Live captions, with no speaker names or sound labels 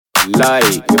Lie.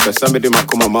 If somebody might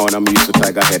come on, I'm used to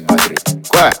Tiger Head battery.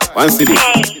 Quiet. One CeDi.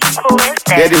 Hey, who is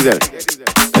that? Get Dizzle.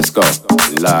 Let's go.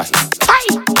 Lie. Hi.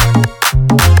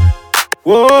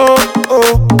 Whoa,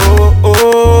 oh, oh,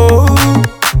 oh.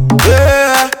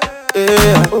 Yeah,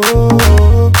 yeah,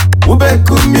 oh.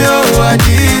 Ubekumyo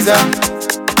Adiza.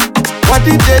 What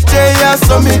did they say? I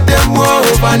saw me them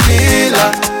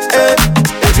vanilla. Eh,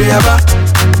 Adriaba.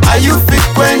 Are you fit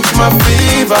quench my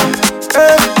fever?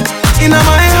 Eh, in my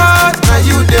heart, now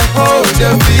you the hold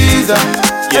the visa.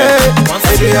 Yeah,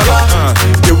 Adriaba.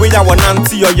 The way I want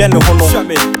to your yen hono.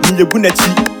 Ni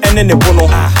bunechi ene ne bono.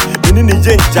 Ni ni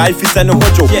jen jai fi sene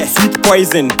hojo. Sweet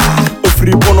poison.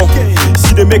 Free bono.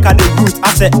 She dey make her the root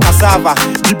as a cassava.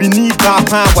 Bibi ni ba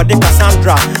pa wa de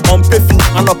Cassandra. On pefi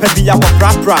and on pefi ya wa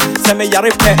pra. Se me yare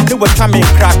pe ne wa twa me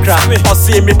kra. O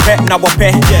se me pe na wa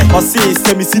pe. O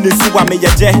se me si ne suwa me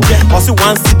ye je. O se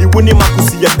one CeDi woni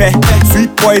makusi ye pe.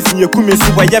 Sweet poison ye kumi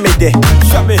suwa ye me de.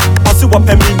 O se wa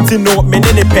pe minti no me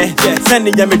ne ne pe. Send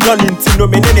ye me don inti no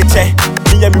me ne ne che.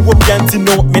 Me ye me wo bianti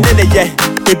no me ne ne ye.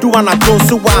 Edu wana don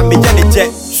suwa me ye ne je.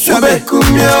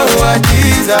 Ubekumyo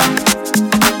Adiza.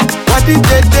 What did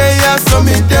they say? I saw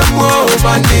me them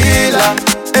vanilla.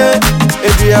 Eh,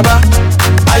 Adriaba.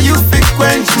 Are you fit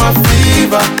quench my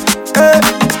fever? Eh,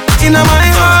 in my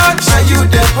heart, now you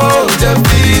the hold the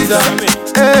visa.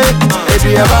 Eh,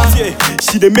 Adriaba.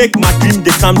 She dey make my dream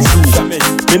they come true.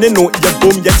 Me no your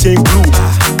boom your chain glue.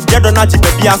 You don't know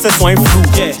baby I say swine flu.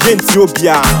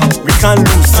 Ethiopia, we can't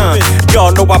lose. You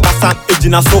know what basa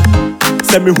ejina so.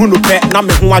 Se me hu no pe na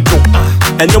me hu adwo.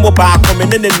 Enyo mo ba come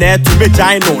ne net to me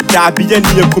gino. Da bi ye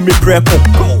ni ekumi preko.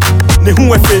 Ne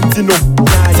hu efenti no.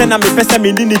 Se na me pese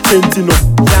me ni tenti no.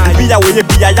 Bi ya we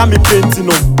bi ya me penti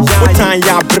no. O tan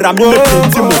ya bra me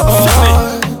penti mo.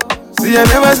 See, I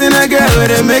never seen a girl where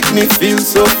they make me feel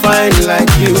so fine like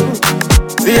you.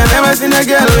 See, I never seen a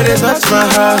girl where they touch my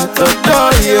heart,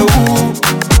 adore you.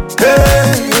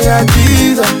 Hey,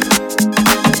 Adiza.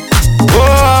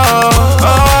 Oh,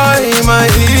 oh, my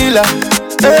healer.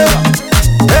 Hey,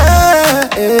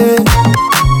 hey,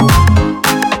 hey.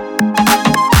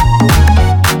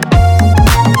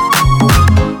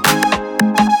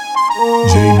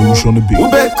 J-Lush on the beat.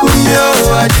 Ubekumyo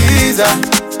Adiza.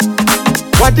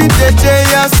 What did they say?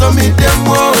 I saw me them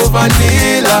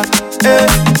vanilla. Eh,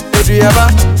 Adriaba.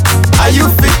 Are you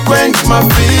fit quench my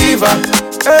fever?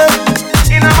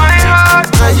 Eh, in my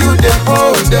heart, now you the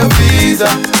hold the visa.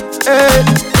 Eh,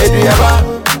 Adriaba.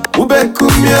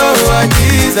 Ubekumyo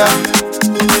Adiza.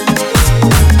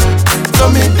 Saw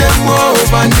me them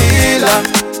vanilla.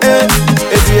 Eh,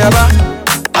 Adriaba.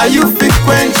 Are you fit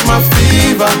quench my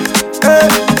fever? Eh,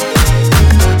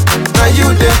 now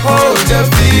you the hold the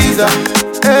visa.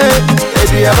 Hey,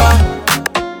 Adriaba.